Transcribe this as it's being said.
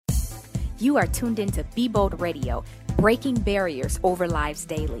You are tuned into Be Bold Radio, breaking barriers over lives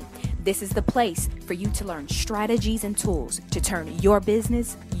daily. This is the place for you to learn strategies and tools to turn your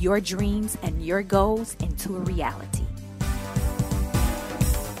business, your dreams, and your goals into a reality.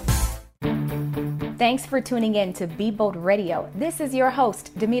 Thanks for tuning in to Be Bold Radio. This is your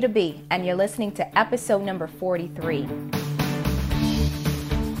host, Demita B, and you're listening to episode number 43.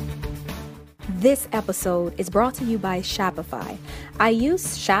 This episode is brought to you by Shopify. I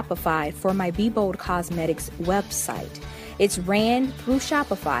use Shopify for my Be Bold Cosmetics website. It's ran through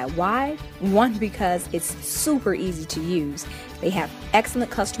Shopify. Why? One, because it's super easy to use. They have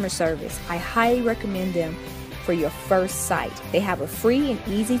excellent customer service. I highly recommend them for your first site. They have a free and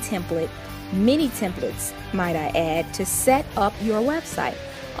easy template, many templates, might I add, to set up your website.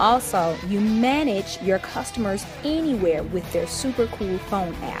 Also, you manage your customers anywhere with their super cool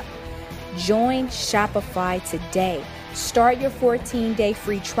phone app. Join Shopify today. Start your 14-day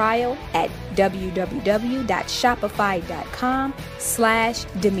free trial at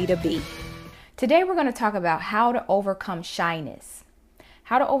www.shopify.com/DemitaB. Today we're going to talk about how to overcome shyness.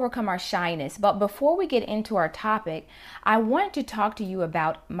 How to overcome our shyness. But before we get into our topic, I want to talk to you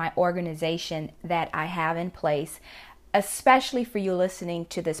about my organization that I have in place, especially for you listening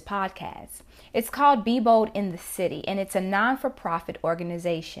to this podcast. It's called Be Bold in the City, and it's a non-for-profit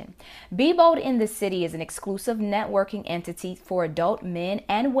organization. Be Bold in the City is an exclusive networking entity for adult men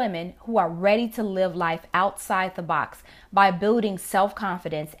and women who are ready to live life outside the box by building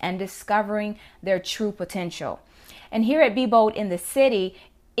self-confidence and discovering their true potential. And here at Be Bold in the City,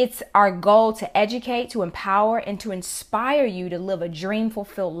 it's our goal to educate, to empower, and to inspire you to live a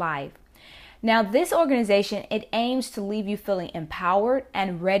dream-fulfilled life. Now, this organization, it aims to leave you feeling empowered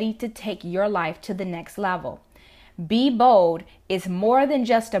and ready to take your life to the next level. Be Bold is more than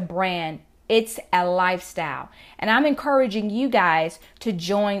just a brand. It's a lifestyle. And I'm encouraging you guys to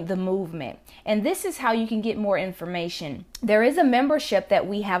join the movement. And this is how you can get more information. There is a membership that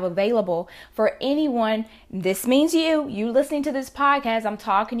we have available for anyone. This means you listening to this podcast. I'm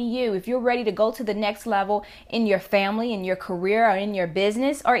talking to you. If you're ready to go to the next level in your family, in your career, or in your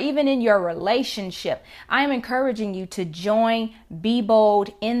business, or even in your relationship, I am encouraging you to join Be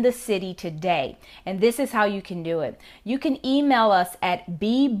Bold in the City today. And this is how you can do it. You can email us at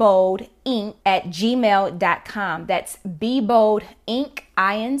beboldinc@gmail.com. That's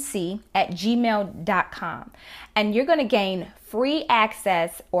beboldinc@gmail.com. And you're going to gain free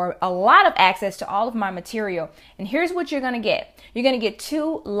access or a lot of access to all of my material. And here's what you're going to get. You're going to get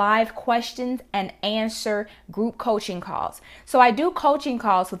 2 live questions and answer group coaching calls. So I do coaching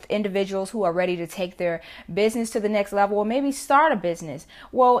calls with individuals who are ready to take their business to the next level or maybe start a business.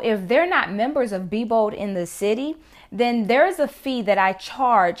 Well, if they're not members of Be Bold in the City, then there's a fee that I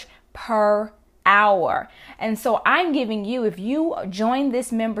charge per hour. And so I'm giving you, if you join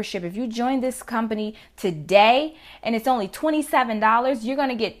this membership, if you join this company today, and it's only $27, you're going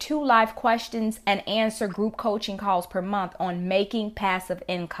to get 2 live questions and answer group coaching calls per month on making passive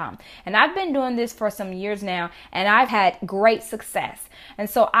income. And I've been doing this for some years now, and I've had great success. And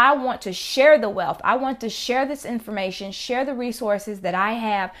so I want to share the wealth. I want to share this information, share the resources that I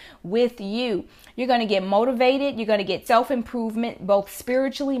have with you. You're going to get motivated. You're going to get self-improvement, both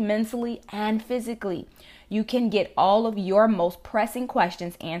spiritually, mentally, and physically. You can get all of your most pressing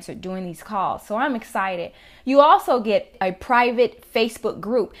questions answered during these calls. So I'm excited. You also get a private Facebook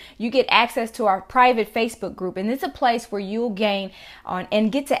group. You get access to our private Facebook group. And it's a place where you'll gain on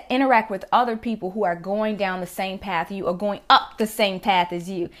and get to interact with other people who are going down the same path you or going up the same path as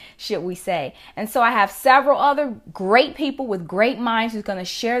you, should we say. And so I have several other great people with great minds who's going to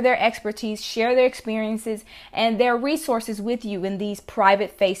share their expertise, share their experiences, and their resources with you in these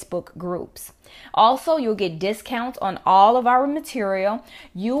private Facebook groups. Also, you'll get discounts on all of our material.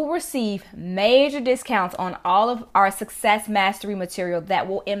 You'll receive major discounts on all of our success mastery material that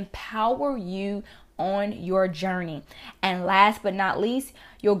will empower you on your journey. And last but not least,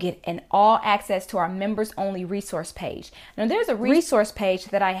 you'll get an all access to our members only resource page. Now there's a resource page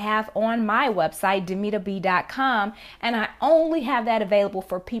that I have on my website, DemitaB.com, and I only have that available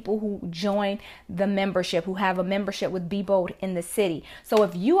for people who join the membership, who have a membership with Be Bold in the City. So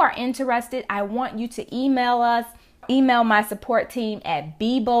if you are interested, I want you to email us. Email my support team at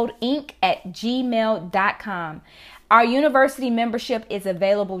beboldinc@gmail.com. Our university membership is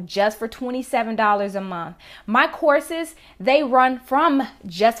available just for $27 a month. My courses, they run from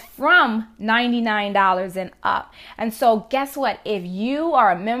 $99 and up. And so guess what? If you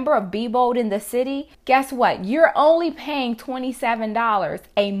are a member of Be Bold in the City, guess what? You're only paying $27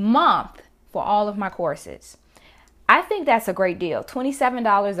 a month for all of my courses. I think that's a great deal.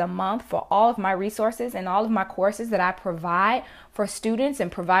 $27 a month for all of my resources and all of my courses that I provide for students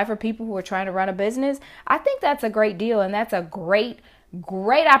and provide for people who are trying to run a business. I think that's a great deal, and that's a great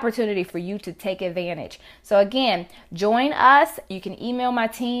opportunity for you to take advantage. So again, join us. You can email my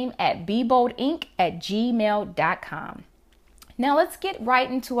team at beboldinc@gmail.com. Now let's get right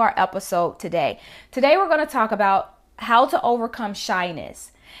into our episode today. Today we're going to talk about how to overcome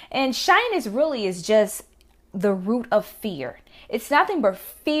shyness. And shyness really is just the root of fear. It's nothing but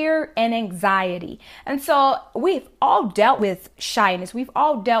fear and anxiety. And so we've all dealt with shyness. We've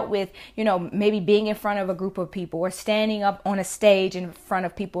all dealt with, maybe being in front of a group of people or standing up on a stage in front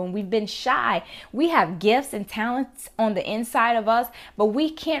of people, and we've been shy. We have gifts and talents on the inside of us, but we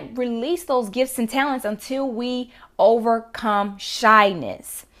can't release those gifts and talents until we overcome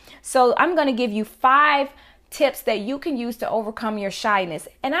shyness. So I'm going to give you 5 tips that you can use to overcome your shyness.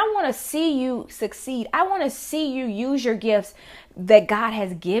 And I want to see you succeed. I want to see you use your gifts that God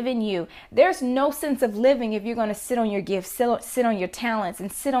has given you. There's no sense of living if you're going to sit on your gifts, sit on your talents,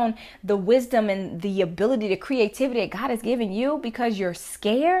 and sit on the wisdom and the ability, the creativity that God has given you because you're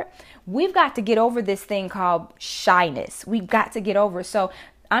scared. We've got to get over this thing called shyness. We've got to get over it. So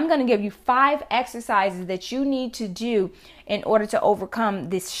I'm going to give you 5 exercises that you need to do in order to overcome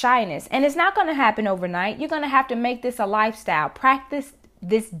this shyness. And it's not going to happen overnight. You're going to have to make this a lifestyle. Practice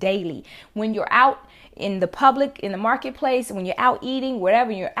this daily. When you're out in the public, in the marketplace, when you're out eating,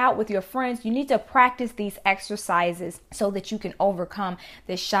 whatever, you're out with your friends, you need to practice these exercises so that you can overcome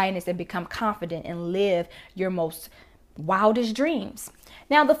this shyness and become confident and live your most wildest dreams.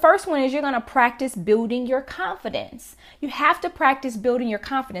 Now, the first one is you're going to practice building your confidence. You have to practice building your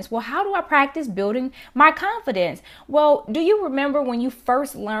confidence. Well, how do I practice building my confidence? Well, do you remember when you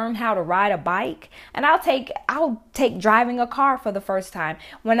first learned how to ride a bike? And I'll take driving a car for the first time.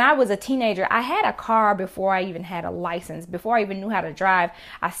 When I was a teenager, I had a car before I even had a license, before I even knew how to drive.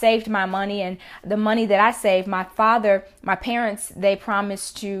 I saved my money, and the money that I saved, my parents, they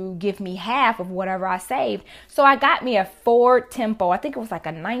promised to give me half of whatever I saved. So I got me a Ford Tempo. I think it was like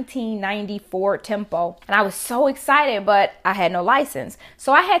a 1990 Ford Tempo. And I was so excited, but I had no license.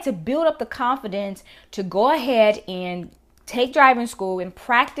 So I had to build up the confidence to go ahead and take driving school and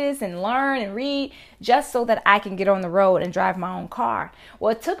practice and learn and read just so that I can get on the road and drive my own car.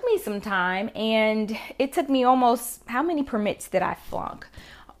 Well, it took me some time, and it took me almost, how many permits did I flunk?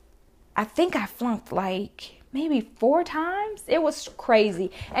 I think I flunked like maybe 4 times. It was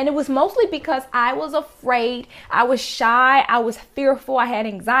crazy. And it was mostly because I was afraid. I was shy. I was fearful. I had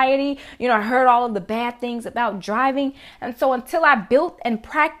anxiety. I heard all of the bad things about driving. And so until I built and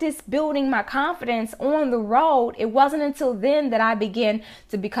practiced building my confidence on the road, it wasn't until then that I began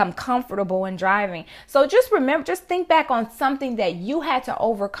to become comfortable in driving. So just think back on something that you had to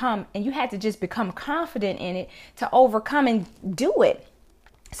overcome, and you had to just become confident in it to overcome and do it.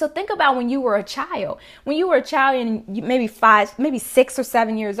 So think about when you were a child. When you were a child and maybe 6 or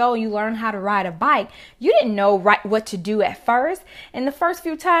 7 years old, you learned how to ride a bike. You didn't know what to do at first. And the first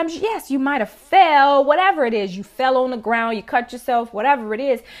few times, yes, you might have fell, whatever it is. You fell on the ground, you cut yourself, whatever it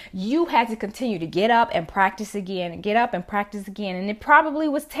is. You had to continue to get up and practice again and get up and practice again. And it probably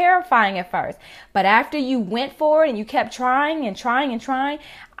was terrifying at first. But after you went for it and you kept trying and trying and trying,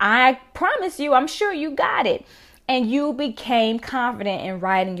 I promise you, I'm sure you got it. And you became confident in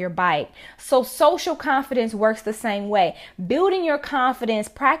riding your bike. So social confidence works the same way. Building your confidence,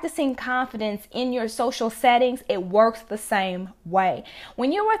 practicing confidence in your social settings, it works the same way.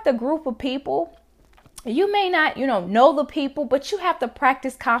 When you're with a group of people, you may not, know the people, but you have to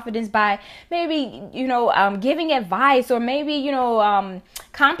practice confidence by maybe, giving advice, or maybe,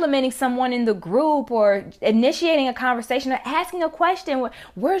 complimenting someone in the group, or initiating a conversation, or asking a question.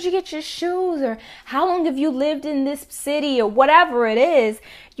 Where'd you get your shoes? Or how long have you lived in this city? Or whatever it is,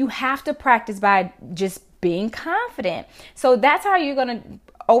 you have to practice by just being confident. So that's how you're going to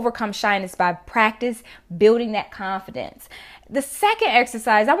overcome shyness, by practice building that confidence. The second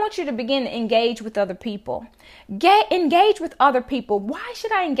exercise, I want you to begin to engage with other people. Engage with other people. Why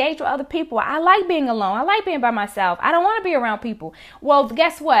should I engage with other people? I like being alone. I like being by myself. I don't want to be around people. Well,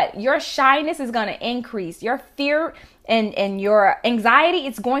 guess what? Your shyness is going to increase. Your fear and your anxiety,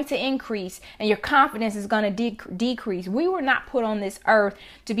 it's going to increase, and your confidence is going to decrease. We were not put on this earth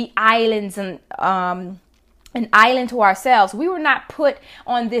to be islands and an island to ourselves. We were not put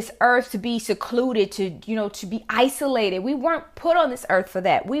on this earth to be secluded, to be isolated. We weren't put on this earth for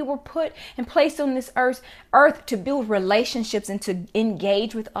that. We were put and placed on this earth to build relationships and to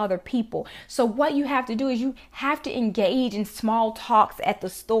engage with other people. So what you have to do is you have to engage in small talks at the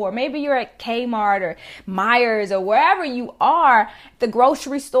store. Maybe you're at Kmart or Myers or wherever you are, the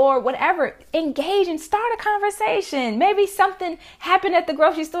grocery store, whatever. Engage and start a conversation. Maybe something happened at the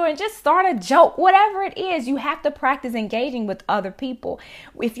grocery store and just start a joke. Whatever it is, you have to practice engaging with other people.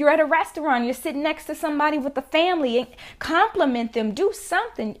 If you're at a restaurant, you're sitting next to somebody with a family, and compliment them, do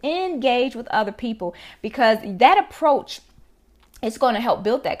something, engage with other people, because that approach is going to help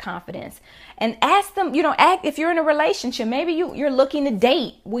build that confidence. And ask them, if you're in a relationship, maybe you're looking to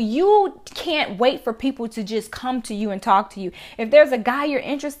date. Well, you can't wait for people to just come to you and talk to you. If there's a guy you're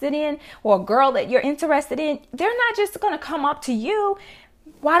interested in or a girl that you're interested in, they're not just going to come up to you.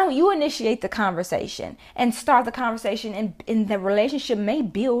 Why don't you initiate the conversation and start the conversation, and the relationship may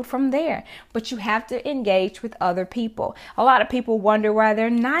build from there. But you have to engage with other people. A lot of people wonder why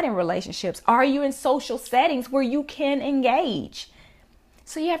they're not in relationships. Are you in social settings where you can engage?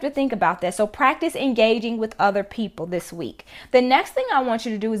 So you have to think about that. So practice engaging with other people this week. The next thing I want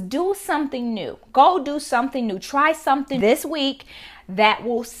you to do is do something new. Go do something new. Try something this week that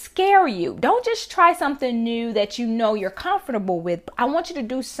will scare you. Don't just try something new that you know you're comfortable with. I want you to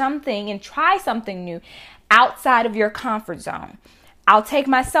do something and try something new outside of your comfort zone. I'll take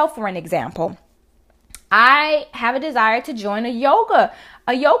myself for an example. I have a desire to join a yoga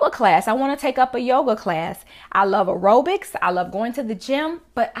class. I want to take up a yoga class. I love aerobics. I love going to the gym,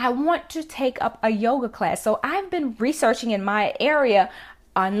 but I want to take up a yoga class. So I've been researching in my area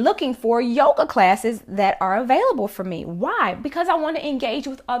on looking for yoga classes that are available for me. Why? Because I want to engage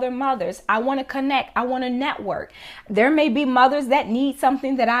with other mothers. I want to connect. I want to network. There may be mothers that need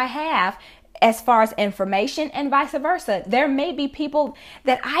something that I have as far as information, and vice versa. There may be people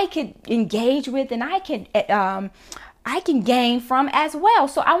that I could engage with and I can gain from as well.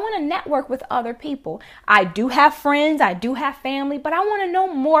 So I want to network with other people. I do have friends, I do have family, but I want to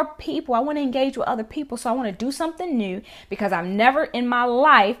know more people. I want to engage with other people. So I want to do something new, because I've never in my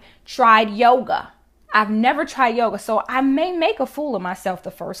life tried yoga. I've never tried yoga. So I may make a fool of myself the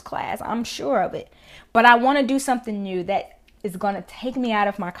first class. I'm sure of it. But I want to do something new that is going to take me out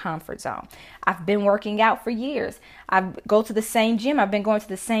of my comfort zone. I've been working out for years. I go to the same gym. I've been going to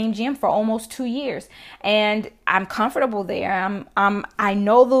the same gym for almost 2 years, and I'm comfortable there. I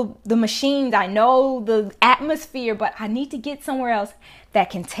know the machines. I know the atmosphere, but I need to get somewhere else that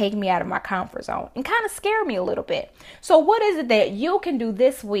can take me out of my comfort zone and kind of scare me a little bit. So what is it that you can do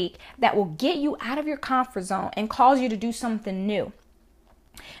this week that will get you out of your comfort zone and cause you to do something new?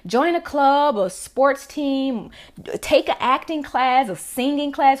 Join a club, a sports team, take an acting class, a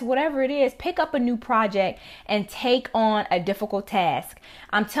singing class, whatever it is. Pick up a new project and take on a difficult task.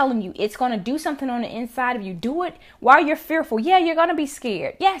 I'm telling you, it's going to do something on the inside of you. Do it while you're fearful. Yeah, you're going to be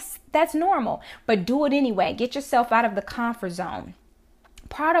scared. Yes, that's normal, but do it anyway. Get yourself out of the comfort zone.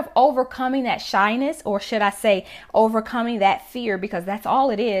 Part of overcoming that shyness, or should I say overcoming that fear, because that's all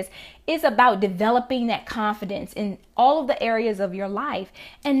it is about developing that confidence in all of the areas of your life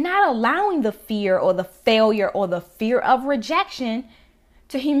and not allowing the fear or the failure or the fear of rejection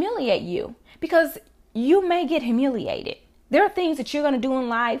to humiliate you, because you may get humiliated. There are things that you're going to do in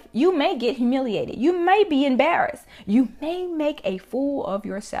life. You may get humiliated. You may be embarrassed. You may make a fool of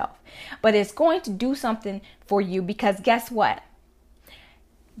yourself, but it's going to do something for you, because guess what?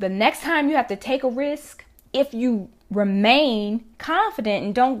 The next time you have to take a risk, if you remain confident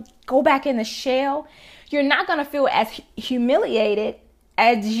and don't go back in the shell, you're not going to feel as humiliated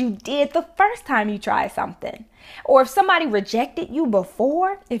as you did the first time you tried something. Or if somebody rejected you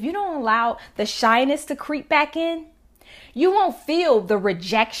before, if you don't allow the shyness to creep back in, you won't feel the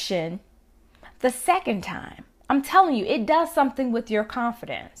rejection the second time. I'm telling you, it does something with your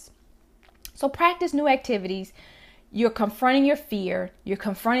confidence. So practice new activities. You're confronting your fear. You're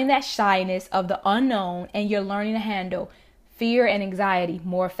confronting that shyness of the unknown, and you're learning to handle fear and anxiety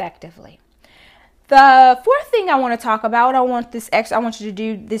more effectively. The fourth thing I want to talk about, I want you to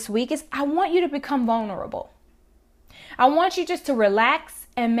do this week, is I want you to become vulnerable. I want you just to relax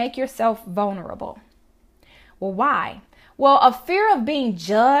and make yourself vulnerable. Well, why? Well, a fear of being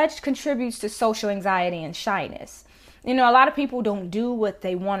judged contributes to social anxiety and shyness. You know, a lot of people don't do what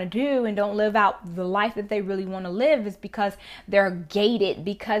they want to do and don't live out the life that they really want to live is because they're gated,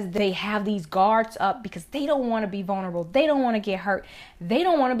 because they have these guards up, because they don't want to be vulnerable. They don't want to get hurt. They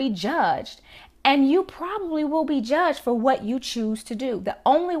don't want to be judged. And you probably will be judged for what you choose to do. The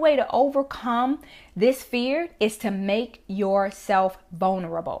only way to overcome This fear is to make yourself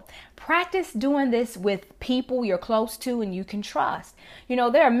vulnerable. Practice doing this with people you're close to and you can trust.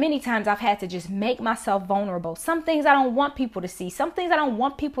 There are many times I've had to just make myself vulnerable. Some things I don't want people to see, some things I don't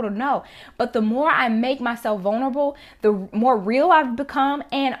want people to know. But the more I make myself vulnerable, the more real I've become,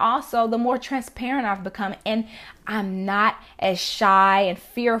 and also the more transparent I've become. And I'm not as shy and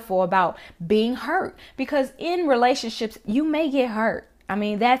fearful about being hurt, because in relationships, you may get hurt.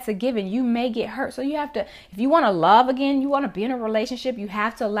 That's a given. You may get hurt. So you have to, if you want to love again, you want to be in a relationship, you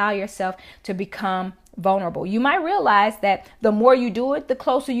have to allow yourself to become vulnerable. You might realize that the more you do it, the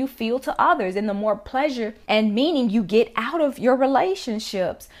closer you feel to others and the more pleasure and meaning you get out of your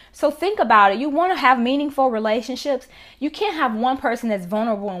relationships. So think about it. You want to have meaningful relationships. You can't have one person that's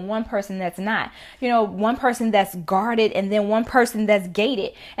vulnerable and one person that's not. One person that's guarded and then one person that's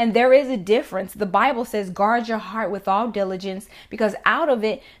gated. And there is a difference. The Bible says, guard your heart with all diligence, because out of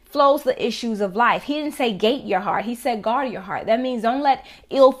it flows the issues of life. He didn't say gate your heart. He said guard your heart. That means don't let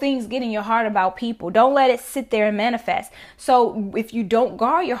ill things get in your heart about people. Don't let it sit there and manifest. So if you don't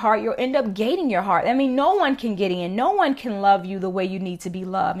guard your heart, you'll end up gating your heart. No one can get in. No one can love you the way you need to be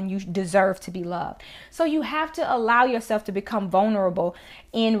loved and you deserve to be loved. So you have to allow yourself to become vulnerable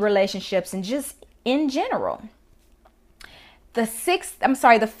in relationships and just in general. The fifth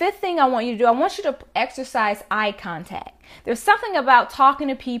thing I want you to do, I want you to exercise eye contact. There's something about talking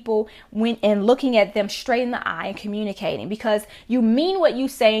to people and looking at them straight in the eye and communicating, because you mean what you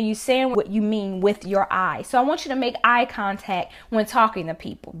say and you saying what you mean with your eyes. So I want you to make eye contact when talking to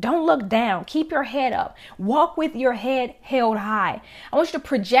people. Don't look down. Keep your head up. Walk with your head held high. I want you to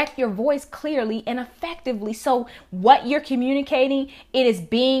project your voice clearly and effectively, so what you're communicating, it is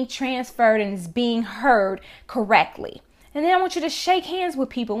being transferred and is being heard correctly. And then I want you to shake hands with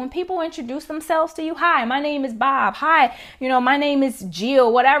people. When people introduce themselves to you, hi, my name is Bob. Hi, my name is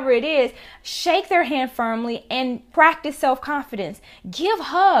Jill, whatever it is. Shake their hand firmly and practice self-confidence. Give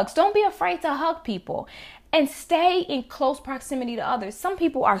hugs. Don't be afraid to hug people. And stay in close proximity to others. Some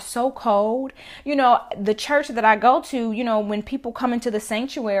people are so cold. The church that I go to, when people come into the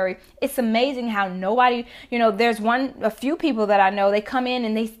sanctuary, it's amazing how nobody, there's a few people that I know, they come in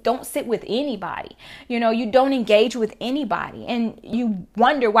and they don't sit with anybody. You don't engage with anybody. And you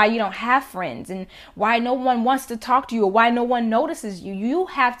wonder why you don't have friends and why no one wants to talk to you or why no one notices you. You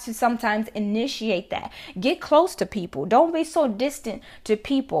have to sometimes initiate that. Get close to people. Don't be so distant to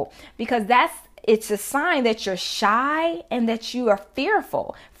people, because it's a sign that you're shy and that you are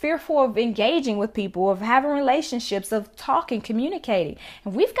fearful of engaging with people, of having relationships, of talking, communicating.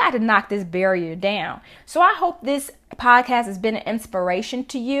 And we've got to knock this barrier down. So I hope this podcast has been an inspiration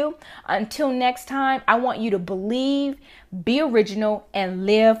to you. Until next time, I want you to believe, be original, and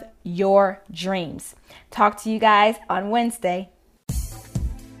live your dreams. Talk to you guys on Wednesday.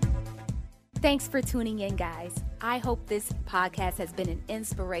 Thanks for tuning in, guys. I hope this podcast has been an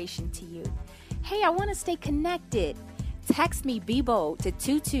inspiration to you. Hey, I want to stay connected. Text me Be Bold to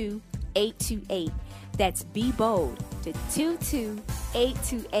 22828. That's Be Bold to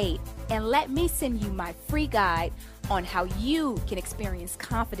 22828. And let me send you my free guide on how you can experience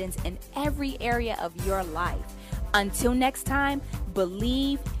confidence in every area of your life. Until next time,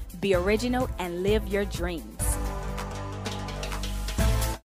 believe, be original, and live your dreams.